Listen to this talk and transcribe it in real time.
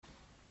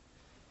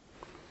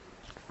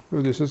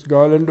So this is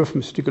Garland of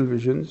Mystical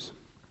Visions.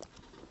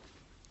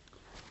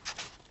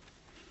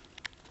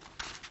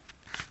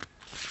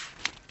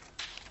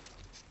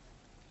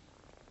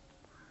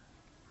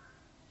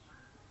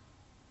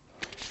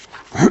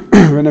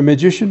 When a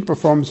magician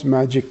performs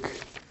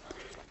magic,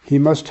 he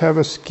must have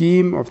a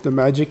scheme of the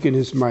magic in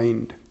his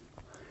mind.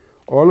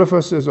 All of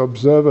us as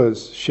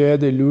observers share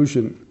the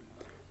illusion,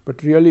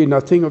 but really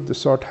nothing of the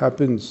sort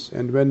happens,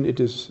 and when it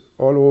is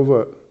all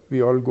over,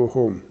 we all go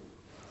home.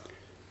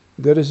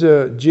 There is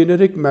a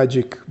generic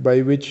magic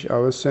by which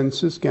our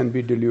senses can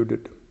be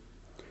deluded.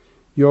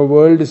 Your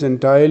world is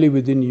entirely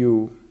within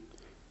you,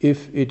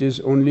 if it is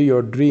only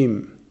your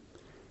dream.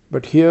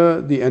 But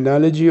here the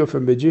analogy of a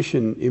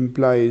magician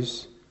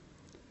implies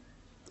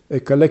a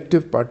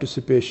collective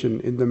participation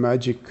in the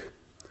magic,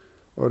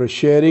 or a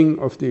sharing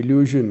of the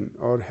illusion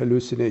or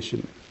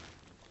hallucination.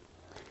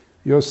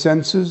 Your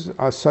senses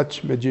are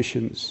such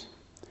magicians.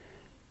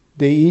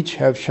 They each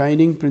have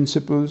shining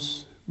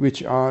principles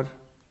which are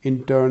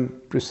in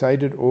turn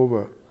presided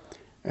over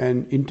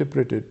and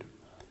interpreted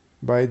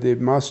by the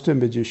master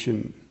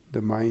magician,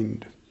 the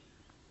mind.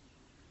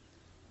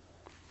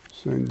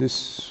 So in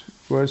this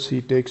verse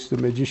he takes the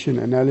magician,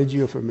 analogy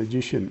of a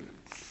magician.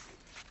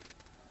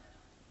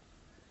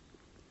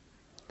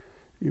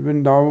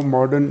 Even now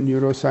modern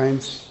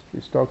neuroscience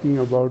is talking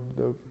about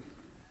the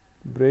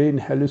brain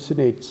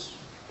hallucinates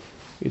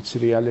its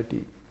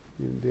reality.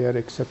 They are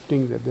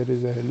accepting that there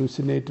is a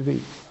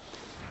hallucinatory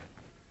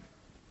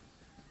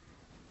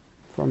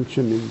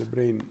function in the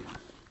brain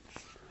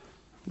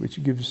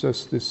which gives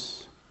us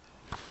this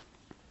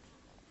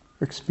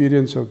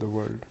experience of the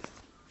world.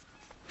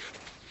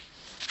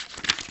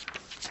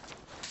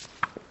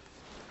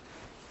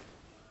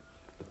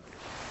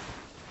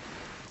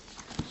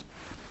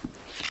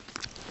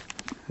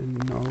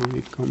 And now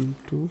we come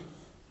to